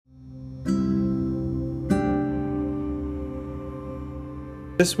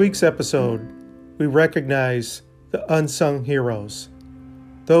This week's episode, we recognize the unsung heroes,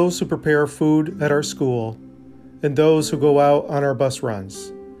 those who prepare food at our school, and those who go out on our bus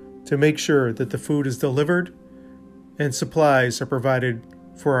runs to make sure that the food is delivered and supplies are provided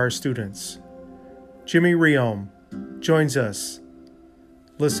for our students. Jimmy Rheome joins us.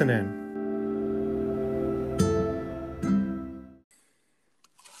 Listen in.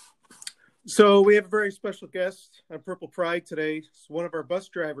 So we have a very special guest on Purple Pride today. It's one of our bus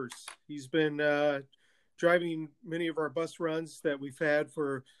drivers. He's been driving many of our bus runs that we've had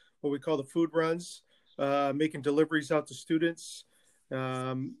for what we call the food runs, making deliveries out to students.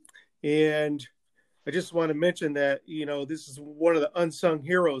 And I just want to mention that, this is one of the unsung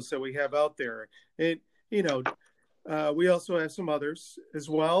heroes that we have out there. And, we also have some others as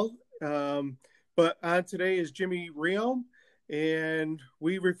well. But on today is Jimmy Rheome, and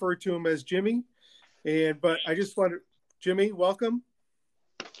we refer to him as Jimmy. But I just want to, Jimmy, welcome.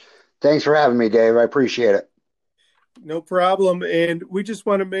 Thanks for having me, Dave. I appreciate it. No problem. And we just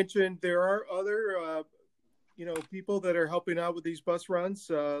want to mention there are other, people that are helping out with these bus runs.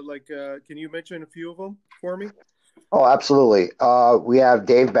 Can you mention a few of them for me? Oh, absolutely. We have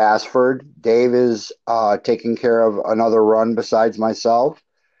Dave Bassford. Dave is taking care of another run besides myself.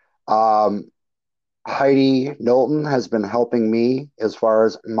 Heidi Knowlton has been helping me as far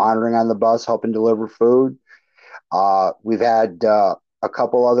as monitoring on the bus, helping deliver food. We've had a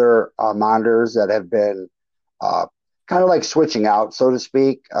couple other monitors that have been kind of like switching out, so to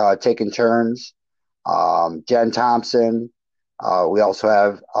speak, taking turns. Jen Thompson. We also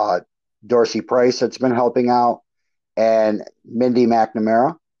have Dorsey Price that's been helping out, and Mindy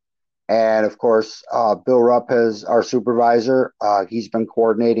McNamara. And of course, Bill Rupp is our supervisor. He's been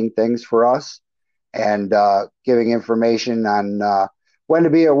coordinating things for us and giving information on when to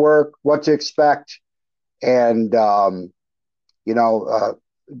be at work, what to expect, and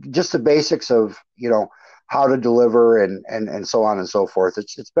just the basics of how to deliver and so on and so forth.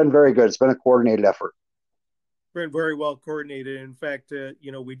 It's been very good. It's been a coordinated effort. Been very well coordinated. In fact,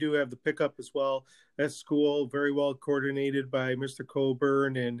 we do have the pickup as well at school, very well coordinated by Mr.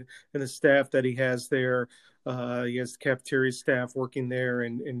 Coburn and the staff that he has there. He has the cafeteria staff working there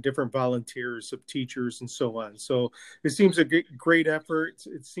and different volunteers of teachers and so on. So it seems a great effort.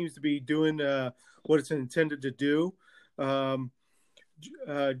 It seems to be doing what it's intended to do.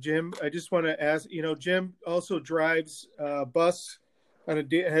 Jim, I just want to ask, Jim also drives a bus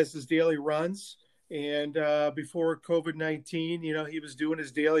has his daily runs. And before COVID-19, he was doing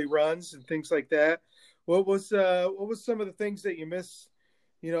his daily runs and things like that. What was some of the things that you miss?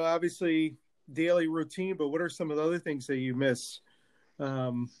 Obviously daily routine, but what are some of the other things that you miss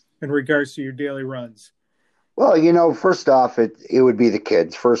in regards to your daily runs? Well, first off, it would be the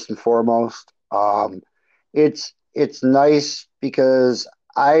kids first and foremost. It's nice because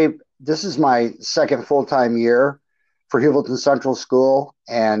this is my second full-time year for Heuvelton Central School,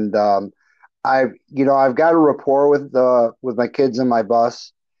 and I've got a rapport with my kids in my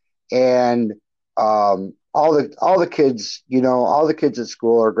bus, and all the kids, all the kids at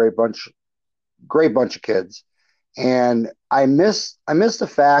school are a great bunch of kids, and I miss the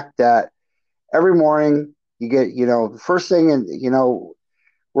fact that every morning you get the first thing, and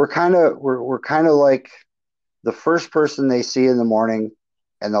we're kind of like the first person they see in the morning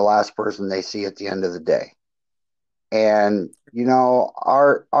and the last person they see at the end of the day. And,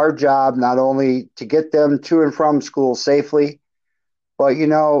 our job, not only to get them to and from school safely, but,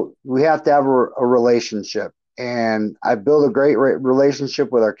 we have to have a relationship. And I built a great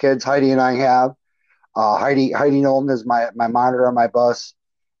relationship with our kids. Heidi and I have. Heidi Knowlton is my monitor on my bus.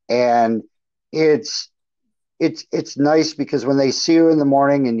 And it's nice because when they see you in the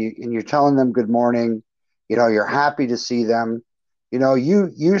morning and you're telling them good morning, you're happy to see them.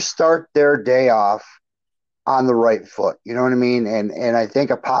 You start their day off on the right foot, you know what I mean? And I think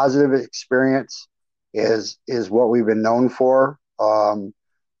a positive experience is what we've been known for.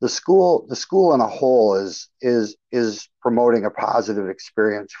 The school in a whole is promoting a positive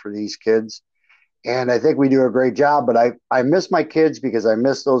experience for these kids. And I think we do a great job, but I miss my kids because I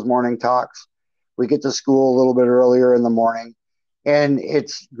miss those morning talks. We get to school a little bit earlier in the morning, and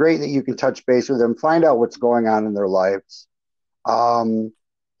it's great that you can touch base with them, find out what's going on in their lives.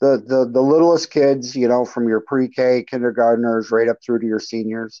 The littlest kids, from your pre-K kindergartners right up through to your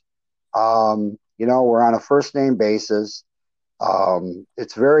seniors, we're on a first name basis.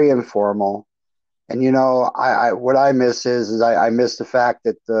 It's very informal. And, what I miss is I miss the fact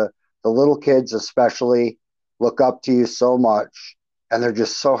that the little kids especially look up to you so much, and they're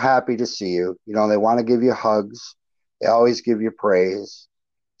just so happy to see you. They want to give you hugs. They always give you praise.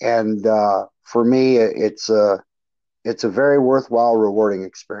 And for me, it's it's a very worthwhile, rewarding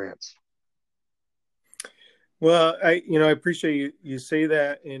experience. Well, I appreciate you say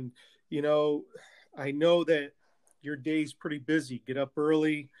that. And, you know, I know that your day's pretty busy. Get up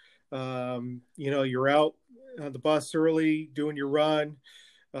early. You're out on the bus early doing your run.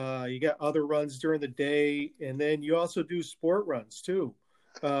 You got other runs during the day, and then you also do sport runs too.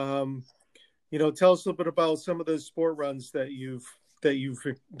 Um, tell us a little bit about some of those sport runs that you've that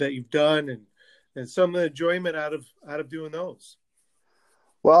you've done, and some of the enjoyment out of doing those.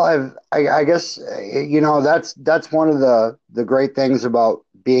 Well, I guess that's one of the great things about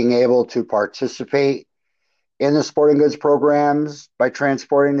being able to participate in the sporting goods programs by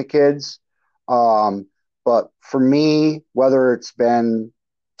transporting the kids. Um, but for me, whether it's been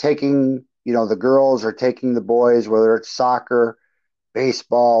taking, the girls or taking the boys, whether it's soccer,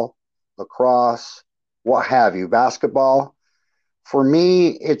 baseball, lacrosse, what have you, basketball, for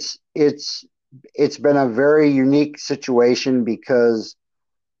me, it's been a very unique situation because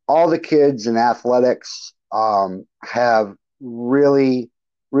all the kids in athletics have really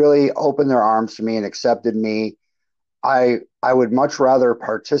opened their arms to me and accepted me. I would much rather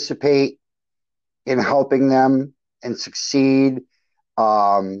participate in helping them and succeed,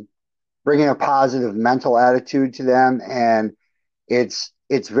 um, bringing a positive mental attitude to them, and it's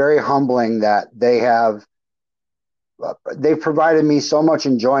very humbling that they've provided me so much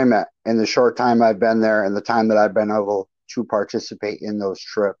enjoyment in the short time I've been there and the time that I've been able to participate in those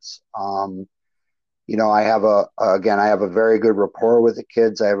trips. I have I have a very good rapport with the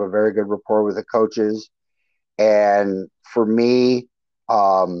kids. I have a very good rapport with the coaches. And for me,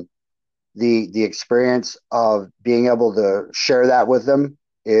 um, the experience of being able to share that with them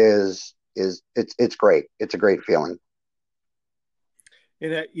is it's great. It's a great feeling.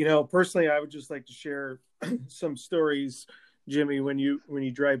 And personally, I would just like to share some stories, Jimmy, when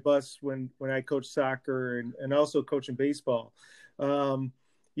you drive bus, when I coach soccer and also coaching baseball. Um,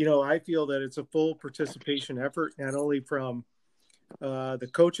 I feel that it's a full participation effort, not only from the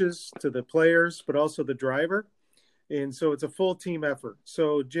coaches to the players, but also the driver. And so it's a full team effort.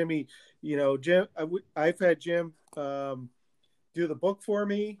 So Jimmy, Jim, I've had Jim do the book for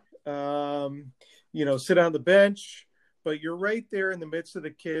me. Sit on the bench, but you're right there in the midst of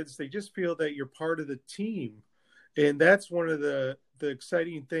the kids. They just feel that you're part of the team, and that's one of the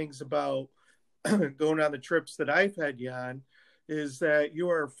exciting things about going on the trips that I've had you on, is that you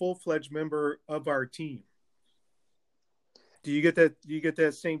are a full fledged member of our team. Do you get that? Do you get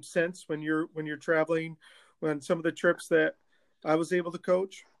that same sense when you're traveling on some of the trips that I was able to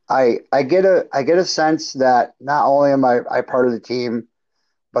coach? I get a sense that not only am I part of the team,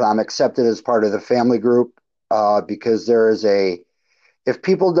 but I'm accepted as part of the family group, because there is a if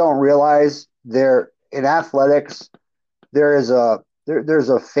people don't realize there in athletics there's a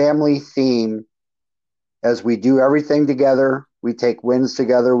family theme as we do everything together. We take wins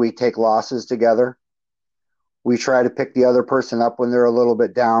together. We take losses together. We try to pick the other person up when they're a little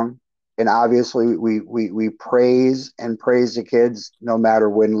bit down. And obviously, we praise and praise the kids no matter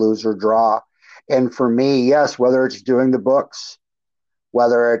win, lose, or draw. And for me, yes, whether it's doing the books,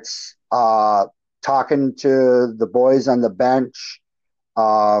 whether it's talking to the boys on the bench,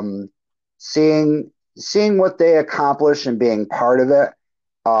 um, seeing what they accomplish and being part of it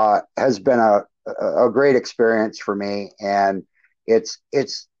has been a great experience for me. And it's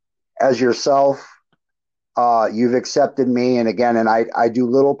as yourself, you've accepted me, and again, and I do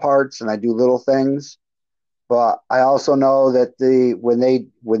little parts and I do little things, but I also know that when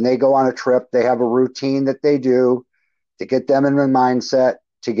they go on a trip, they have a routine that they do to get them in the mindset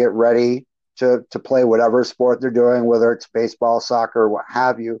to get ready to play whatever sport they're doing, whether it's baseball, soccer, what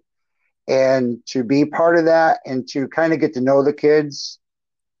have you, and to be part of that and to kind of get to know the kids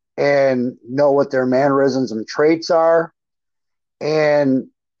and know what their mannerisms and traits are. And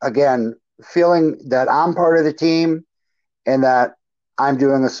again, feeling that I'm part of the team and that I'm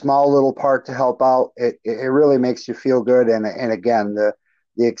doing a small little part to help out, it really makes you feel good. And again,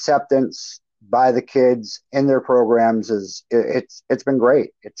 the acceptance by the kids in their programs it's been great.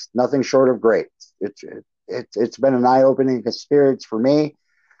 It's nothing short of great. It's it's been an eye opening experience for me.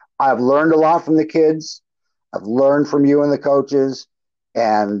 I've learned a lot from the kids. I've learned from you and the coaches,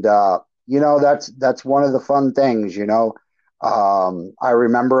 and that's one of the fun things. I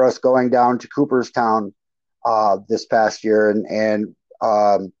remember us going down to Cooperstown this past year, and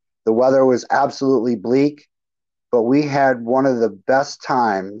the weather was absolutely bleak, but we had one of the best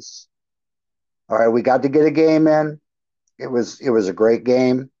times. All right, we got to get a game in. It was a great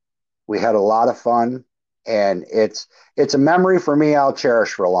game. We had a lot of fun, and it's a memory for me I'll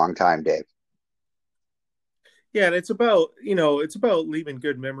cherish for a long time, Dave. Yeah, and it's about leaving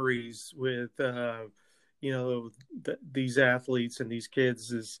good memories with these athletes and these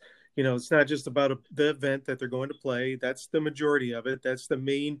kids is, it's not just about the event that they're going to play. That's the majority of it. That's the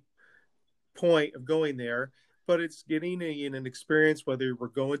main point of going there. But it's getting an experience, whether we're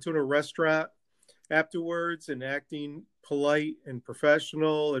going to a restaurant afterwards and acting polite and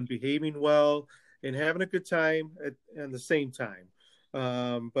professional and behaving well and having a good time at the same time.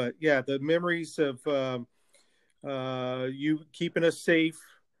 But yeah, the memories of you keeping us safe,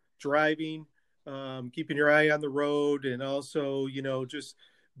 driving, keeping your eye on the road, and also, just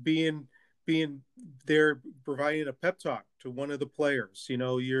being being there, providing a pep talk to one of the players.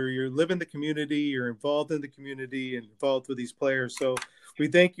 You're living the community, you're involved in the community, and involved with these players. So we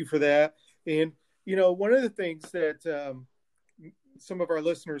thank you for that. And one of the things that some of our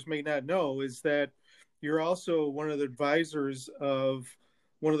listeners may not know is that you're also one of the advisors of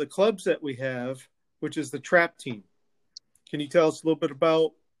one of the clubs that we have, which is the trap team. Can you tell us a little bit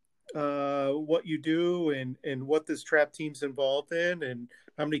about what you do and what this trap team's involved in and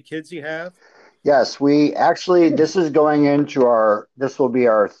how many kids you have? Yes, we actually, this is going into this will be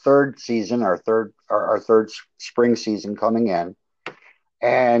our third season, our third spring season coming in.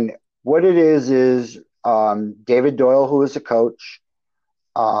 And what it is David Doyle, who is a coach,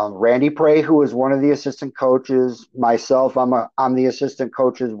 Randy Prey, who is one of the assistant coaches, myself, I'm the assistant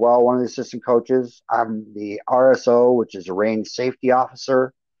coach as well, one of the assistant coaches. I'm the RSO, which is a range safety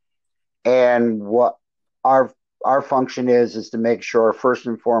officer. And what our function is to make sure, first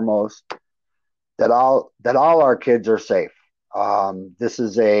and foremost, that all our kids are safe. This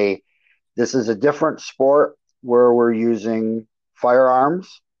is a different sport where we're using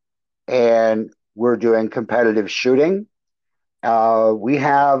firearms and we're doing competitive shooting. We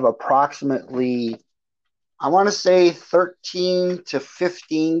have approximately, I want to say 13 to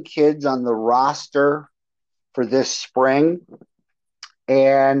 15 kids on the roster for this spring.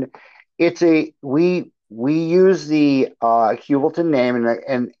 And we use the Heuvelton name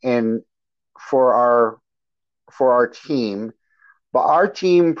and for our team, but our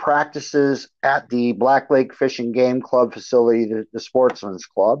team practices at the Black Lake Fish and Game Club facility, the Sportsman's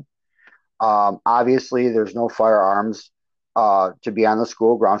Club. Obviously, there's no firearms to be on the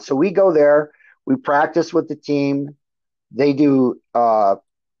school ground, so we go there. We practice with the team. They do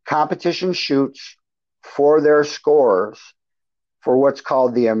competition shoots for their scores for what's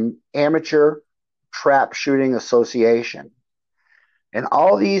called the Amateur Trap Shooting Association. And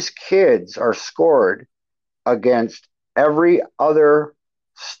all these kids are scored against every other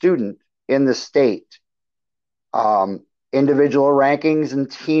student in the state, individual rankings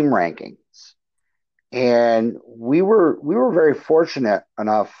and team rankings. And we were very fortunate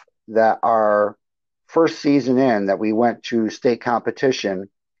enough that our first season in that we went to state competition.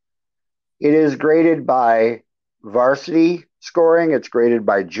 It is graded by varsity scoring, it's graded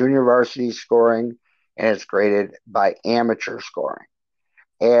by junior varsity scoring, and it's graded by amateur scoring.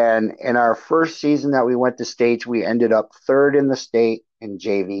 And in our first season that we went to states, we ended up third in the state in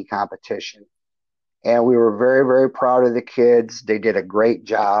JV competition. And we were very, very proud of the kids. They did a great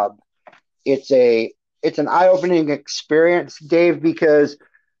job. It's an eye-opening experience, Dave, because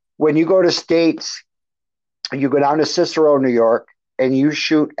when you go to states, you go down to Cicero, New York, and you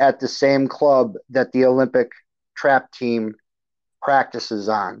shoot at the same club that the Olympic trap team practices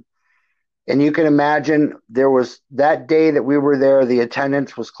on. And you can imagine there was that day that we were there, the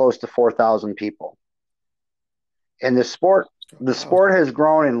attendance was close to 4,000 people. And the sport has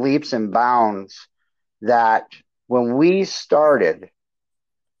grown in leaps and bounds that when we started,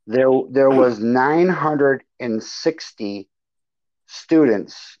 there was 960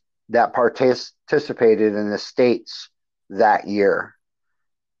 students that participated in the states that year.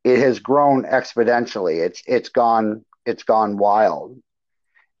 It has grown exponentially. It's gone wild.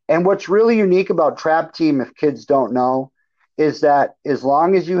 And what's really unique about Trap Team, if kids don't know, is that as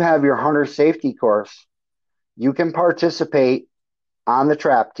long as you have your hunter safety course, you can participate on the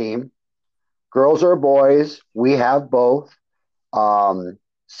Trap Team. Girls or boys, we have both.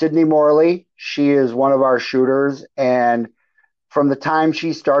 Sydney Morley, she is one of our shooters. And from the time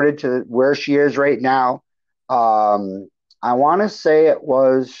she started to where she is right now, I want to say it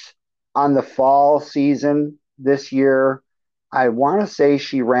was on the fall season this year. I want to say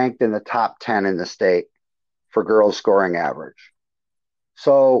she ranked in the top 10 in the state for girls scoring average.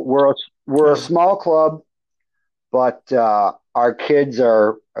 So we're a small club, but our kids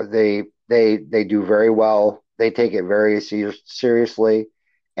they do very well. They take it very seriously,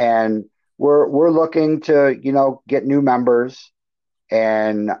 and we're looking to get new members.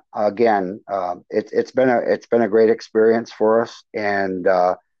 And again, it's been a great experience for us, and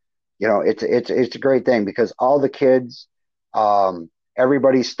it's a great thing because all the kids.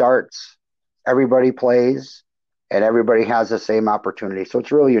 Everybody starts everybody plays and everybody has the same opportunity. So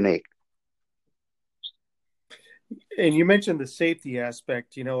it's really unique. And you mentioned the safety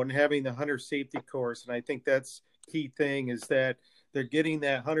aspect, and having the hunter safety course. And I think that's key thing is that they're getting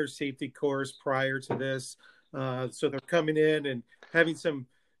that hunter safety course prior to this. So they're coming in and having some,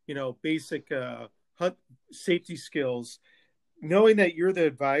 basic hunt safety skills. Knowing that you're the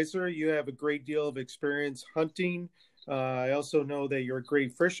advisor, you have a great deal of experience hunting. I also know that you're a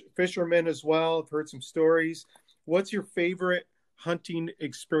great fisherman as well. I've heard some stories. What's your favorite hunting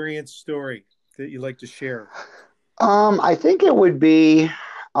experience story that you like to share? I think it would be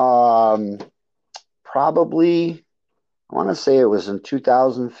um, probably, I want to say it was in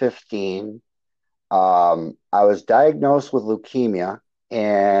 2015. I was diagnosed with leukemia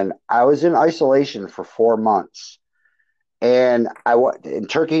and I was in isolation for 4 months. And and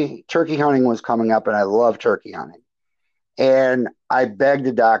turkey hunting was coming up, and I love turkey hunting. And I begged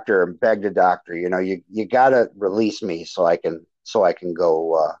the doctor and begged the doctor, you gotta release me so I can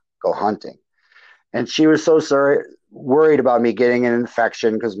go hunting. And she was so sorry, worried about me getting an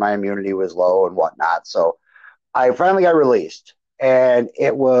infection because my immunity was low and whatnot. So I finally got released, and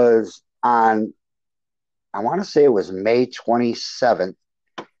it was on, I want to say it was May 27th,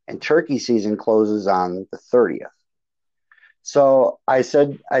 and turkey season closes on the 30th. So I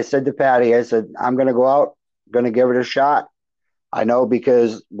said to Patty, I said, I'm going to go out, going to give it a shot. I know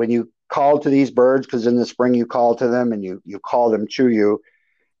because when you call to these birds, because in the spring you call to them and you call them to you,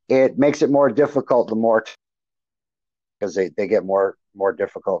 it makes it more difficult the more because they get more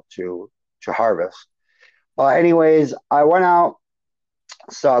difficult to harvest. Well, anyways, I went out,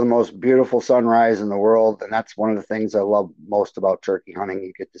 saw the most beautiful sunrise in the world, and that's one of the things I love most about turkey hunting.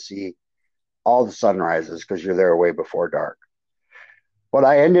 You get to see all the sunrises because you're there way before dark. But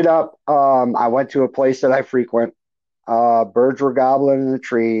I ended up, I went to a place that I frequent. Birds were gobbling in the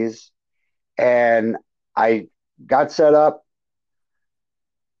trees, and I got set up,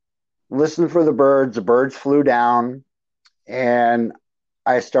 listened for the birds. The birds flew down, and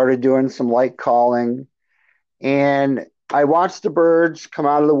I started doing some light calling. And I watched the birds come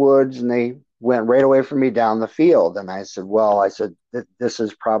out of the woods, and they went right away from me down the field. And I said, well, this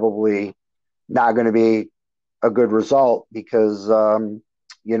is probably not going to be a good result because,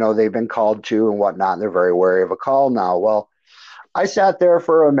 they've been called to and whatnot, and they're very wary of a call now. Well, I sat there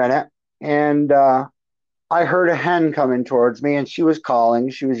for a minute, and I heard a hen coming towards me, and she was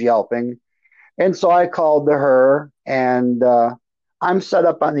calling, she was yelping. And so I called to her, and I'm set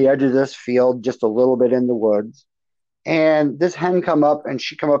up on the edge of this field, just a little bit in the woods. And this hen come up, and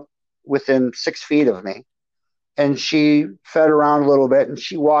she come up within 6 feet of me, and she fed around a little bit, and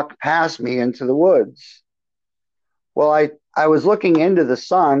she walked past me into the woods. Well, I was looking into the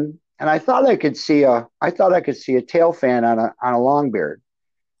sun, and I thought I could see a tail fan on a longbeard.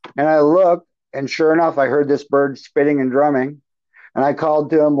 And I looked, and sure enough, I heard this bird spitting and drumming. And I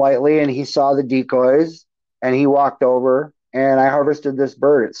called to him lightly, and he saw the decoys, and he walked over, and I harvested this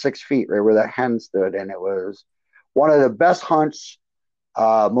bird at 6 feet, right where that hen stood. And it was one of the best hunts,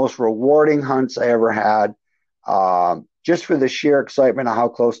 most rewarding hunts I ever had, just for the sheer excitement of how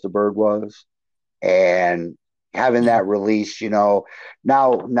close the bird was, and having that release. Now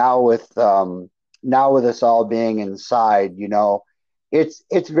with us all being inside,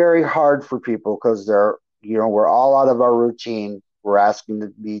 it's very hard for people because we're all out of our routine. We're asking to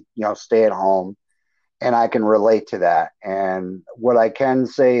be, stay at home, and I can relate to that. And what I can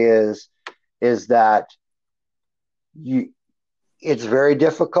say is that you, it's very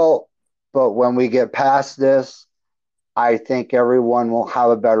difficult, but when we get past this, I think everyone will have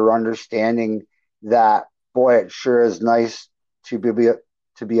a better understanding that, boy, it sure is nice to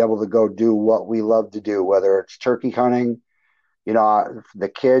be able to go do what we love to do, whether it's turkey hunting.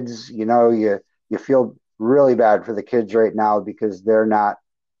 The kids, you feel really bad for the kids right now because they're not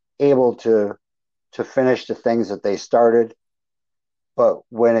able to finish the things that they started. But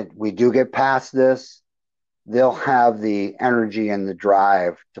when we do get past this, they'll have the energy and the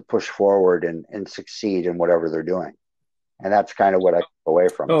drive to push forward and succeed in whatever they're doing. And that's kind of what I took away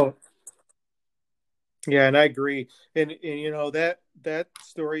from it. Oh, yeah, and I agree. And that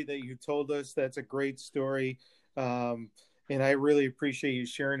story that you told us, that's a great story. And I really appreciate you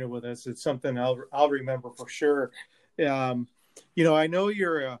sharing it with us. It's something I'll remember for sure. Um, I know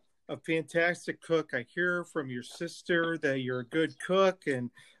you're a fantastic cook. I hear from your sister that you're a good cook,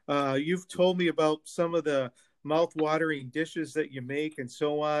 and you've told me about some of the mouth-watering dishes that you make and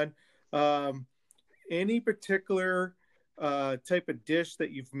so on. Um, any particular type of dish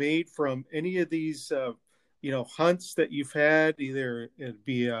that you've made from any of these hunts that you've had, either it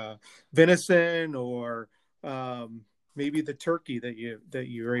be venison or maybe the turkey that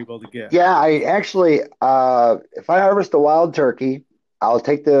you're able to get. Yeah, I actually, if I harvest a wild turkey, I'll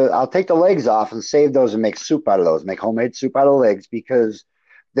take the legs off and save those and make soup out of those, make homemade soup out of the legs because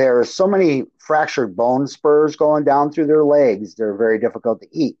there are so many fractured bone spurs going down through their legs. They're very difficult to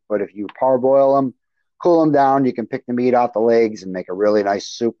eat. But if you parboil them, cool them down, you can pick the meat off the legs and make a really nice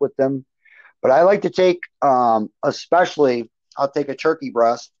soup with them. But I like to take, especially, I'll take a turkey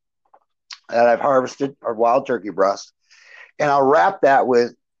breast that I've harvested, or wild turkey breast, and I'll wrap that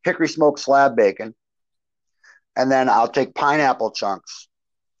with hickory smoked slab bacon. And then I'll take pineapple chunks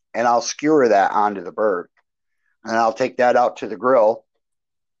and I'll skewer that onto the bird. And I'll take that out to the grill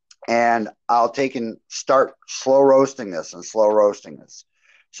and I'll take and start slow roasting this and slow roasting this.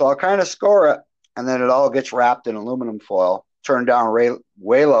 So I'll kind of score it and then it all gets wrapped in aluminum foil, turned down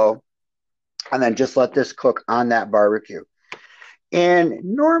way low, and then just let this cook on that barbecue. And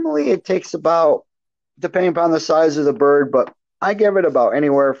normally it takes about, depending upon the size of the bird, but I give it about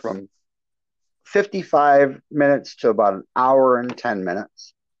anywhere from 55 minutes to about an hour and 10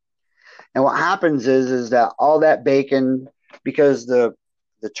 minutes. And what happens is that all that bacon, because the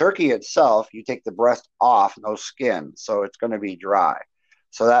turkey itself, you take the breast off, no skin, so it's going to be dry.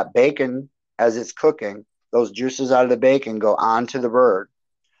 So that bacon, as it's cooking, those juices out of the bacon go onto the bird.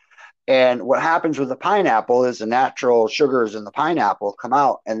 And what happens with the pineapple is the natural sugars in the pineapple come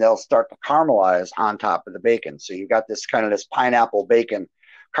out and they'll start to caramelize on top of the bacon. So you got this kind of this pineapple bacon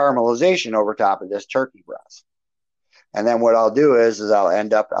caramelization over top of this turkey breast. And then what I'll do is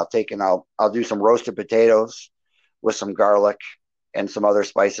I'll do some roasted potatoes with some garlic and some other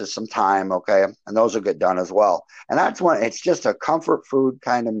spices, some thyme, okay? And those will get done as well. And that's when it's just a comfort food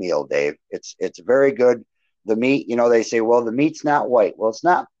kind of meal, Dave. It's very good. The meat, they say, well, the meat's not white. Well,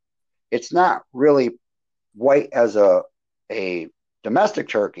 it's not really white as a domestic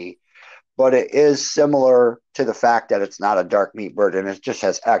turkey, but it is similar to the fact that it's not a dark meat bird and it just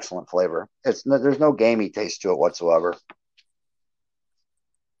has excellent flavor. There's no gamey taste to it whatsoever.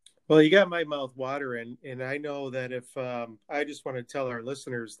 Well, you got my mouth watering, and I know that if I just want to tell our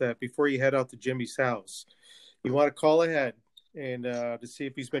listeners that before you head out to Jimmy's house, you want to call ahead and to see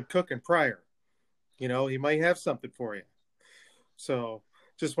if he's been cooking prior. He might have something for you. So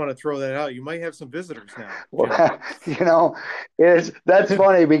just want to throw that out. You might have some visitors now, Jim. Well, that's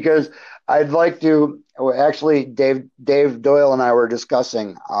funny because I'd like to actually Dave Doyle and I were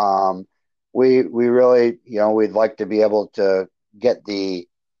discussing. We really we'd like to be able to get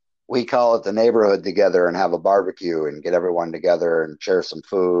we call it the neighborhood together and have a barbecue and get everyone together and share some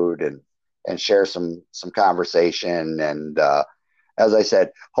food and share some conversation. And as I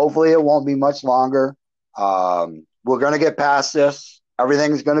said, hopefully it won't be much longer. We're going to get past this.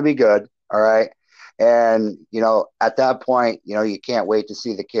 Everything's going to be good. All right. And, at that point, you can't wait to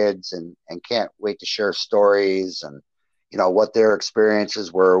see the kids and can't wait to share stories and, what their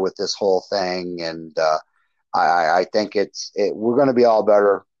experiences were with this whole thing. And I think we're going to be all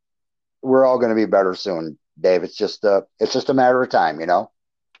better. We're all going to be better soon, Dave. It's just a matter of time,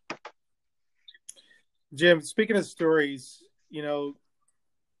 Jim, speaking of stories, you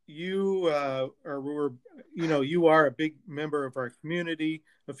you are a big member of our community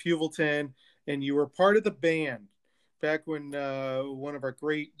of Heuvelton, and you were part of the band back when one of our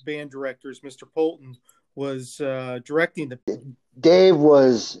great band directors, Mr. Poulton, was directing the. Dave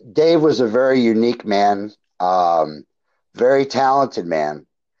was a very unique man, very talented man,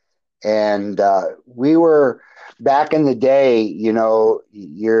 and we were back in the day. You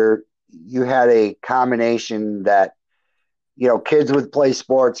had a combination that kids would play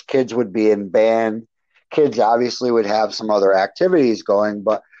sports, kids would be in band, kids obviously would have some other activities going,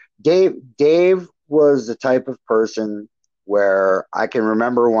 but Dave was the type of person where I can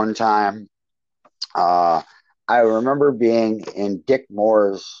remember one time, I remember being in Dick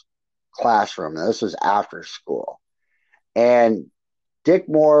Moore's classroom, and this was after school, and Dick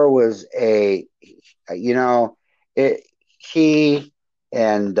Moore was he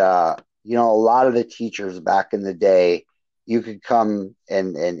and a lot of the teachers back in the day, you could come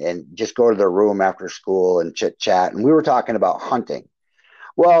and just go to their room after school and chit chat. And we were talking about hunting.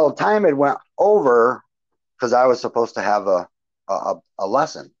 Well, time had went over because I was supposed to have a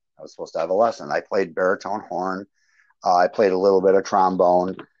lesson. I was supposed to have a lesson. I played baritone horn. I played a little bit of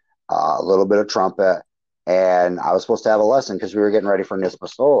trombone, a little bit of trumpet, and I was supposed to have a lesson because we were getting ready for NISPA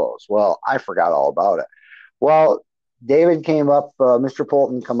solos. Well, I forgot all about it. Well, David came up, Mr.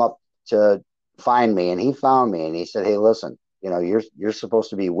 Poulton come up to find me, and he found me, and he said, "Hey, listen, you're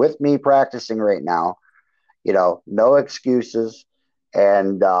supposed to be with me practicing right now. No excuses."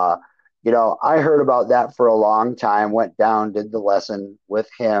 And I heard about that for a long time. Went down, did the lesson with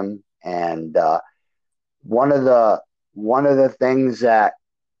him, and one of the one of the things that,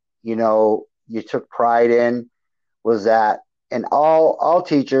 you took pride in was that, and all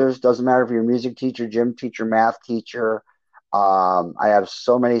teachers, doesn't matter if you're a music teacher, gym teacher, math teacher. I have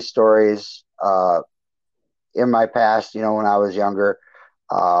so many stories in my past, when I was younger.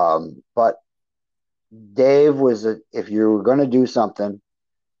 But Dave was if you were going to do something,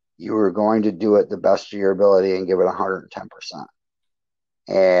 you were going to do it the best of your ability and give it 110%.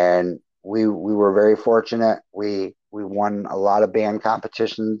 And we were very fortunate. We won a lot of band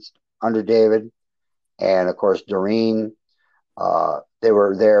competitions under David, and of course Doreen. They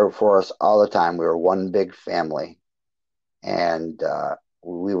were there for us all the time. We were one big family, and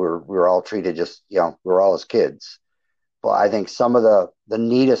we were all treated just, we were all as kids. But I think some of the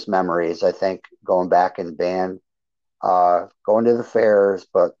neatest memories, I think, going back in band, going to the fairs,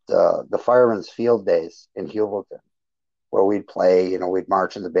 but the firemen's field days in Heuvelton, where we'd play, we'd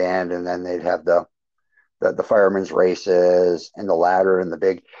march in the band, and then they'd have the firemen's races and the ladder and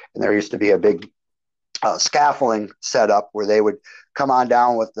and there used to be a big scaffolding set up where they would come on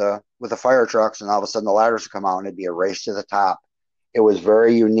down with the fire trucks, and all of a sudden the ladders would come out and it'd be a race to the top. It was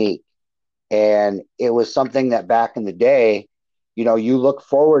very unique. And it was something that back in the day, you look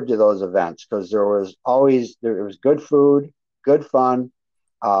forward to those events because there was good food, good fun,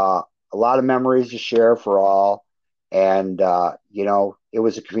 a lot of memories to share for all. And, it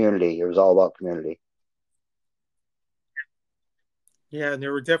was a community. It was all about community. Yeah, and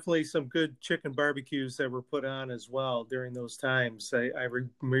there were definitely some good chicken barbecues that were put on as well during those times. I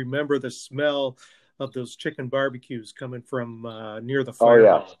remember the smell of those chicken barbecues coming from near the Oh, fire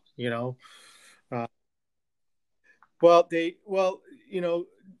yeah. hall. Uh, well,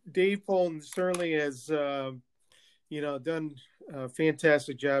 Dave Poulton certainly has, done a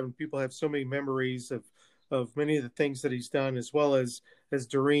fantastic job, and people have so many memories of many of the things that he's done, as well as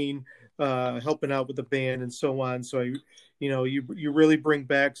Doreen helping out with the band and so on. So you really bring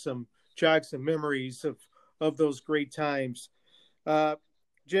back some memories of those great times. Uh,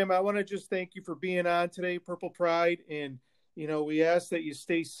 Jim, I want to just thank you for being on today, Purple Pride, and we ask that you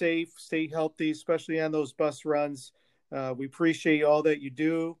stay safe, stay healthy, especially on those bus runs. We appreciate all that you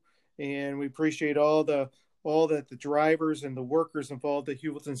do, and we appreciate all that the drivers and the workers involved at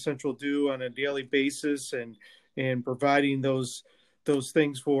Heuvelton Central do on a daily basis, and providing those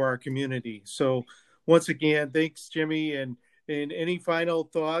things for our community. So once again, thanks, Jimmy, and any final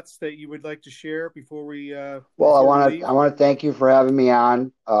thoughts that you would like to share Well, before we leave? I want to thank you for having me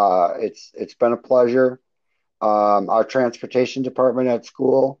on. It's been a pleasure. Our transportation department at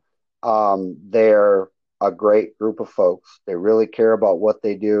school, they're a great group of folks. They really care about what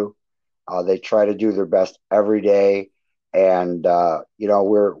they do. They try to do their best every day, and we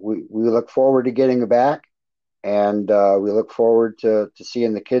look forward to getting back, and we look forward to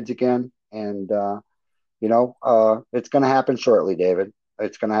seeing the kids again. And it's going to happen shortly, David.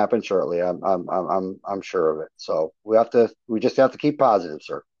 It's going to happen shortly. I'm sure of it. So we just have to keep positive,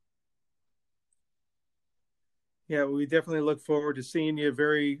 sir. Yeah, we definitely look forward to seeing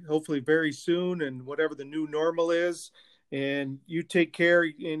you hopefully very soon, and whatever the new normal is. And you take care,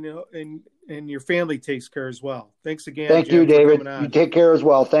 and your family takes care as well. Thanks again, Thank you, Jim, for David. coming You on. take care as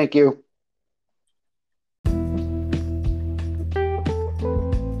well. Thank you.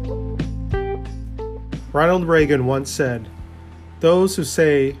 Ronald Reagan once said, "Those who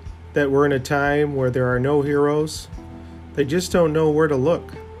say that we're in a time where there are no heroes, they just don't know where to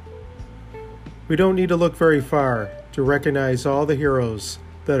look." We don't need to look very far to recognize all the heroes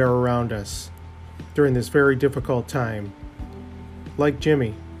that are around us during this very difficult time, like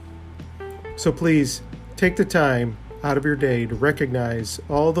Jimmy. So please take the time out of your day to recognize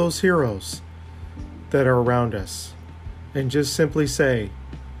all those heroes that are around us, and just simply say,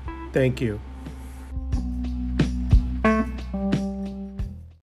 thank you.